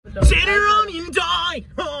Sit around and die.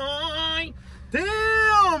 Hi.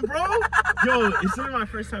 Damn, bro. Yo, it's really my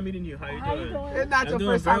first time meeting you. How you doing? It's not your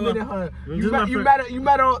first time meeting her. You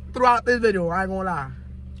met her throughout this video. I ain't gonna lie.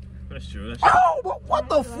 That's true. That's true. Oh, what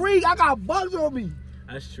the freak? I got bugs on me.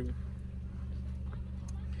 That's true.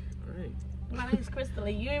 All right. My name's Crystal.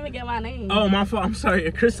 You didn't even get my name. Oh, my fault. I'm sorry,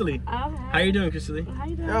 Crystal. Okay. How you doing, Crystal? How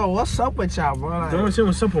you doing? Yo, what's up with y'all, bro? Like, Don't say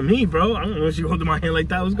what's up with me, bro. I don't know if you holding my hand like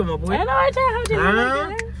that. What's going on, boy? I know I tried hold your hand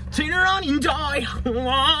like that. Sit around and die.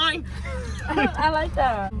 Why? I like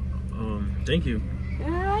that. Thank you.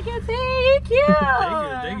 Yeah, I can see you cute.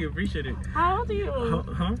 Thank you. Appreciate it. How old are you?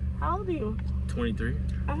 Huh? How old are you? 23.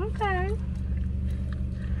 Okay.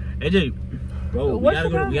 AJ, bro, we gotta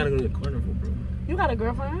go to the carnival, bro. You got a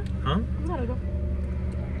girlfriend? Huh? You got a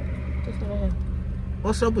girlfriend? Just go ahead.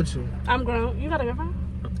 what's up with you? I'm grown. You got a girlfriend?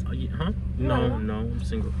 Huh? No, I'm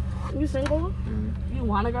single. You single? Mm-hmm. You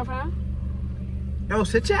want a girlfriend? Yo,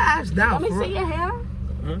 sit your ass down. Let me see your hair.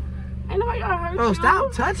 Huh? Ain't nobody gonna hurt Bro, you.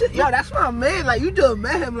 stop touching. Yo, that's my man. Like, you just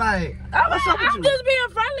met him. Like, what's up with I'm you? just being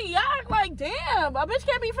friendly. Y'all act like, damn, a bitch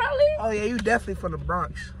can't be friendly. Oh, yeah, you definitely from the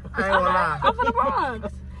Bronx. I ain't gonna lie. I'm from the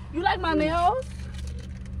Bronx. You like my nails?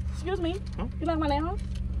 Excuse me. Huh? You like my nails?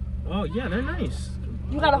 Oh, yeah, they're nice.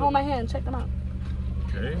 You gotta hold my hand. Check them out.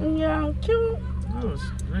 Okay. Yeah, I'm cute. Oh, it's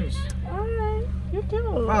nice. Alright, you cute.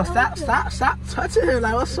 Bro, stop touching him.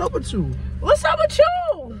 Like, what's up with you? What's up with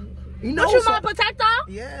you? You know What, you what's my up? protector?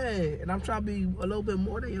 Yeah, and I'm trying to be a little bit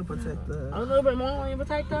more than your protector. A little bit more on your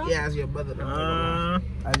protector? Yeah, as your brother.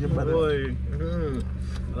 As your brother. Boy. I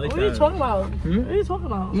like What are you that. talking about? What are you talking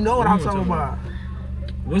about? You know what I'm talking about.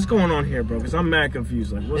 What's going on here, bro? Because I'm mad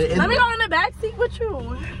confused. Like, what's Let me go in the back seat with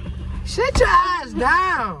you. Sit your ass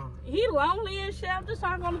down. He lonely and shit. I'm just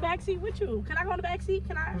trying to go in the back seat with you. Can I go in the back seat?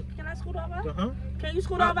 Can I scoot over? Uh-huh. Can you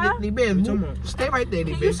scoot over? D-Benz, stay right there,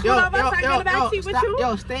 Can D-Benz. you scoot over so I can get in the back seat with stop, you?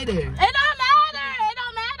 yo, stay there. It don't matter. It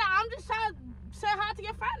don't matter. I'm just trying to say hi to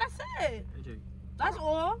your friend. That's it. AJ, That's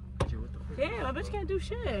all. AJ, what the fuck? Damn, a bitch can't do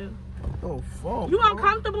shit. Oh, fuck. You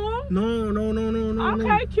uncomfortable? No.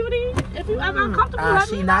 Okay, cutie. If you ever uncomfortable, let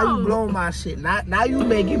See, me now know. you blowing my shit. Now you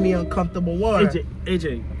making me uncomfortable. What?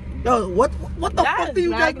 AJ. Yo, what the fuck did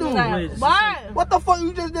you just do? Wait, What? What the fuck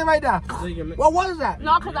you just did right now? What was that?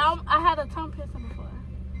 No, because I had a tongue piercing before.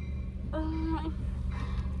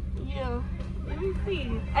 Yeah. Let me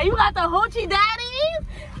see. Hey, you got the hoochie daddies?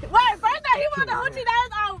 Wait, first time he want the hoochie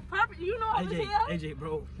daddies on purpose. You know I was here? AJ,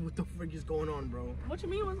 bro, what the frick is going on, bro? What you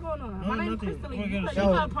mean? What's going on? No, My name's nothing. Crystal. Oh, You yeah,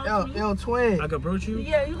 can approach me. Yo, twin. I can approach you?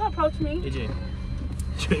 Yeah, you can approach me. AJ,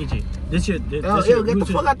 this your Yo, get the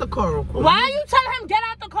fuck out the car real quick. Why you tell him get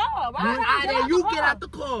out the car? Why would I get out the car? Get out the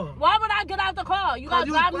car. Why would I get out the car? You gotta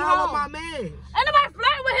drive me with home. my man. Ain't nobody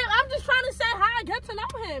flirt with him. I'm just trying to say hi, get to know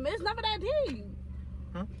him. It's never that deep.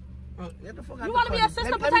 Get the fuck out You the want to car. be a sister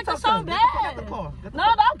Let me protector talk to so him. Get the fuck out bad. the car. No,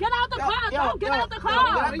 don't get out the car. Don't get out the car. Get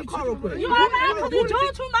out the car real quick. You are mad because you're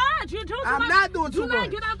doing too much. You're doing too much. I'm not doing too Do not much.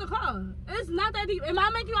 get out the car. It's not that deep. Am I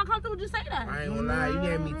making you uncomfortable? Just say that. I ain't gonna lie, you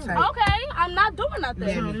getting me tight. Okay, I'm not doing nothing. You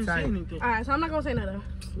getting me tight. Alright, so I'm not gonna say nothing.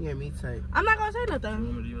 You getting me tight. I'm not gonna say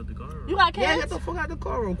nothing. You You got Yeah, kids? get the fuck out the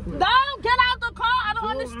car real quick. Don't get out the car. I don't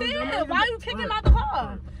understand. Why you kicking him out the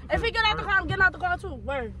car? If he get out the car, I'm getting out the car too.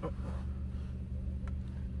 Word.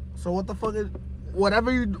 So what the fuck is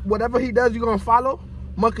whatever he does, you gonna follow?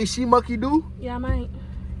 Monkey see, monkey do? Yeah, I might.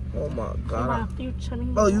 Oh my My god. future.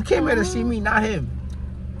 Bro, you came here to see me, not him.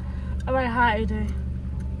 Alright, hi, AJ.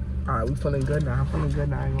 Alright, we feeling good now. I'm feeling good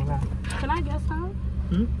now, I ain't gonna lie. Can I guess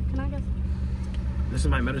something? Can I guess? This is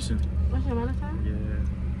my medicine. What's your medicine?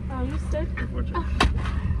 Yeah. Oh, you sick?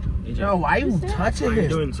 AJ, Yo, why you touching how you him?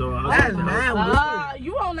 doing? So That's mad weird.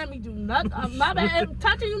 You won't let me do nothing. My bad. If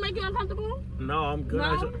touching you make you uncomfortable? No, I'm good.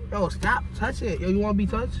 No? Yo, stop touching it. Yo, you wanna be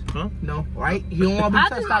touched? Huh? No, right? You don't wanna be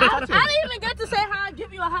touched, stop I touching didn't it. even get to say hi.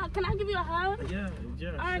 Give you a hug. Can I give you a hug? Yeah.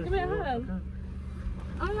 All right, sure. give me a Yeah, hug.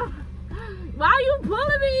 okay. Why are you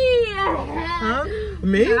pulling me? Huh?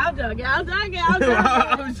 Me? I'm joking. I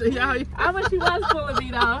wish you was pulling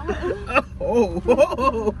me though.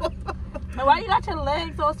 Oh. Why you got your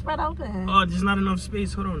legs all spread open? Oh, there's not enough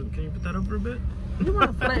space. Hold on. Can you put that up for a bit? You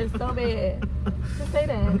want to flirt so bad. Just say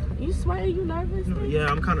that. You sweating? You nervous? Yeah,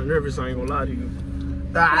 I'm kind of nervous. I ain't gonna lie to you.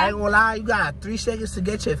 I ain't gonna lie, you got 3 seconds to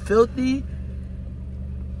get your filthy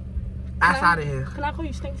ass out of here. Can I call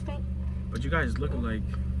you stink? But you guys look alike.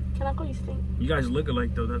 Can I call you stink? You guys look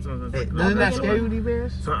alike though. That's Hey, like, doesn't that scare you,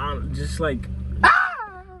 D-Bears? So I'm just like.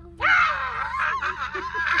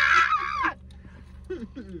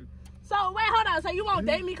 So wait, hold on. So you won't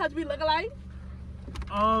date me because we look alike?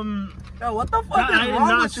 Yo, what the fuck is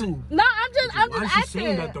wrong with you? No, I'm just Why is she asking.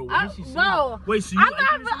 saying that though? Why is she saying Bro, that? Wait, so you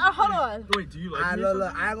I'm not. Hold on. Wait, do you like me?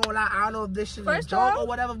 Look, I ain't gonna lie. I don't know if this shit is a joke or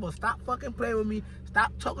whatever, but stop fucking playing with me.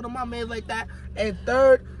 Stop talking to my man like that. And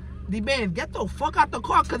third, D-Band, get the fuck out the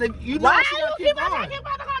car, cause if you know Why she you gonna keep keep on going. talking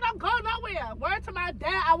about the car? Don't go nowhere. Word to my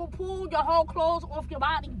dad, I will pull your whole clothes off your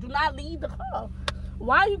body. Do not leave the car.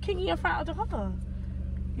 Why are you kicking in front of the car?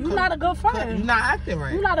 You're not a good friend. You're not acting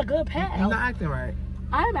right. You're not a good pal. You're not acting right.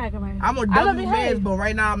 I'm acting right. I'm a double man, but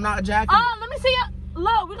right now I'm not jacking. Oh, let me see it.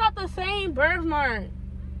 Look, we got the same birthmark.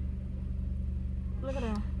 Look at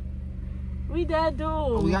that. We that dude.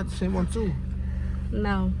 Oh, we got the same one too.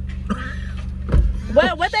 No.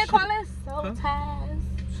 what they call it? Soul ties.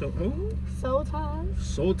 So who? Soul ties.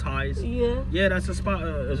 Soul Ties. Yeah. Yeah, that's a spot.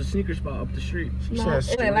 There's a sneaker spot up the street. No,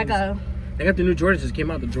 it's like a. They got the new Jordans just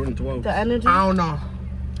came out. The Jordan 12. The energy. I don't know.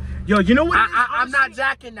 Yo, you know what? I'm not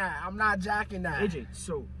jacking that. I'm not jacking that. AJ,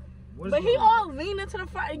 so. But he all leaning to the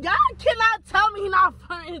front. Y'all cannot tell me he not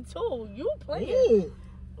flirting too. You playing. Ooh.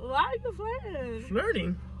 Why are you flirting?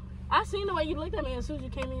 Flirting? I seen the way you looked at me as soon as you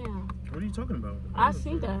came in. What are you talking about? I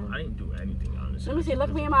seen that. I didn't do anything, honestly. Let me see.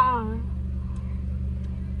 Look me in my eye.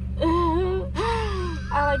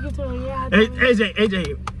 I like you too. Yeah.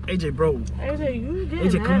 AJ, bro. AJ, you getting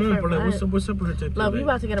AJ, come on, that bro. for What's up with her type? Love, you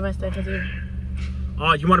about to get arrested because you.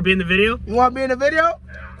 Oh, you want to be in the video? You want me in the video?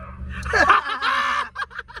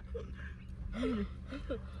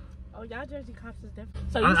 Oh, y'all Jersey cops is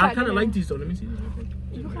different. So I kind of like these though. Let me see.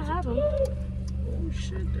 You can have them. Oh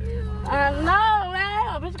shit, damn. No,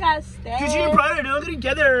 man. Bitch got stabbed. Cucina brother, no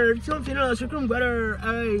together. Something else, you're better.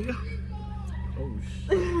 Ay. Oh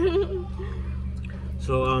shit.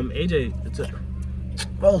 So AJ, it's a.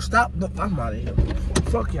 Bro, stop. I'm out of here.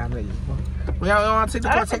 Fuck y'all niggas. We don't want to take the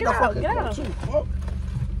car. Take the fucking car too.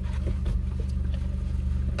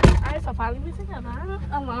 Alright, so finally we together.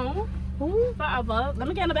 Alone. Forever. Let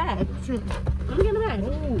me get in the bag. Let me get in the bag.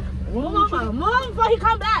 Move over. Move before he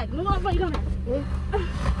come back. Move over before he come back.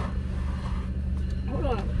 Hold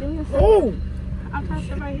on. Give me a second. Oh! I'm trying to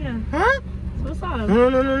sit right here. Huh? What's up?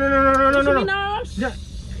 No. Yeah.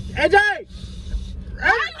 AJ! Why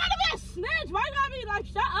you gotta be a snitch? Why you gotta be like,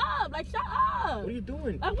 shut up? Like, shut up. What are you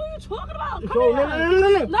doing? Like, what are you talking about? Come Bro, here.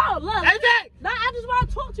 no. No, look. AJ! No, I just want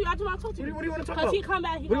to talk to you. What do you want to talk about? Because he come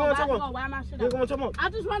back, he What do you gonna wanna talk about? why my shit What up. do you want to talk about? I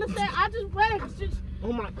just want to say, wait.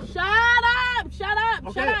 Oh my. Shut up. Okay,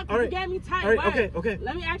 Shut up. all right. You get me tight. All right, okay.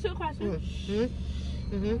 Let me ask you a question.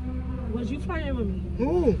 Mm-hmm. Was you flirting with me?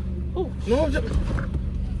 Who? No, I'm just...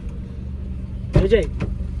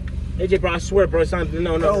 AJ, bro, I swear, bro, it's not.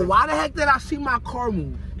 No. Bro, why the heck did I see my car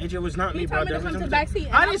move? AJ, it was not me, He bro. told me to come to the back seat.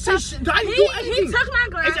 I didn't say shit. I didn't do anything. He took my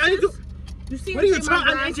glasses. AJ, I didn't do... You see What are you him take my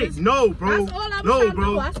talking about, glasses? AJ? No, bro. That's all I was trying to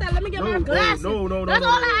do. I said, let me get my glasses. No. That's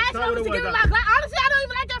all I asked him was to That's give me not my what it was. glasses. Honestly, I don't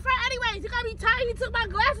even like that friend anyways. He got me tight. He took my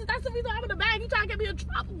glasses. That's the reason I'm in the bag. He trying to get me in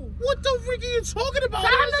trouble. What the freak are you talking about?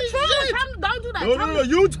 Tell him the truth. Don't do that. No.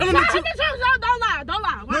 You tell him the truth. Don't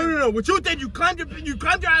lie. No. What you did? You climbed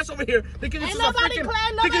your ass over here, thinking this Ain't is a nobody freaking,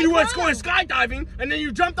 climbed, thinking you were nobody going skydiving, and then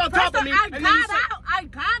you jumped on top of me, I and then you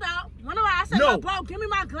said, got out. One of I said, No. no, bro, give me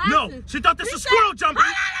my glasses. no. She thought this He was said, squirrel jumping.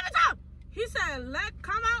 Hold on, let me talk. He said,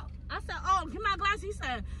 come out. I said, oh, give me my glasses. He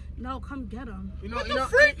said, no, come get him.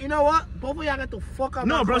 You know what? Both of y'all got the fuck out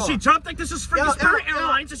No, my bro, car. she jumped like this is freaking Spirit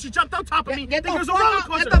Airlines, and she jumped on top of me. Get the Think it was a fuck roller out-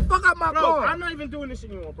 coaster. get the fuck out my Bro, car. I'm not even doing this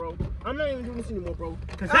anymore, bro.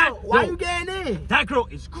 Because Yo, why you getting in? that girl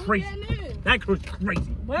is crazy. Getting in. That girl's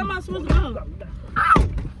crazy. Where am I supposed to go? Ow!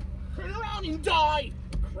 Turn around and die.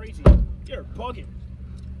 Crazy. You're bugging.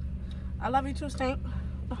 I love you too, Stink.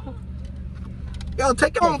 Yo,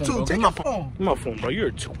 take your phone too. Take your phone. My phone, bro.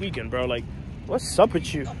 You're tweaking, bro. Like, what's up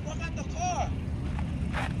with you? Get the fuck out the car.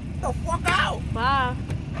 Get the fuck out. Bye.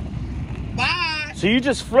 Bye. So you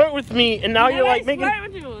just flirt with me, and now you're like making. Flirt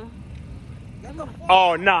with you. Get the fuck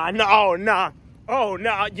Oh nah. Oh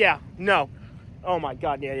nah. Yeah, no. Oh my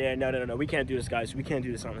God. Yeah. No. We can't do this, guys. We can't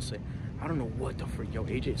do this, honestly. I don't know what the freak. Yo,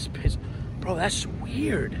 AJ is pissed. Bro, that's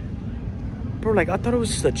weird. Bro, like I thought it was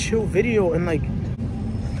just a chill video, and like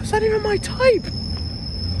that's not even my type.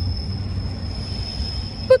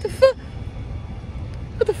 What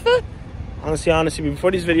the fuck? Honestly,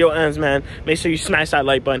 before this video ends, man, make sure you smash that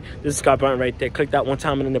like button. This is Scott button right there. Click that one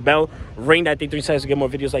time and then the bell. Ring that thing 3 seconds to get more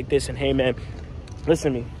videos like this. And hey, man,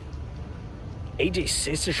 listen to me. AJ's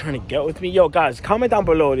sister trying to get with me. Yo, guys, comment down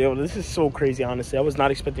below. Yo, this is so crazy, honestly. I was not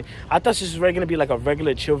expecting. I thought this was going to be like a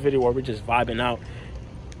regular chill video where we're just vibing out.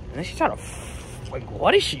 And then she's trying to, like,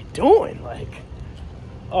 what is she doing? Like,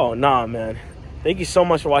 oh, nah, man. Thank you so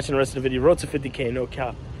much for watching the rest of the video. Road to 50K, no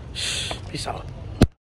cap. Peace out.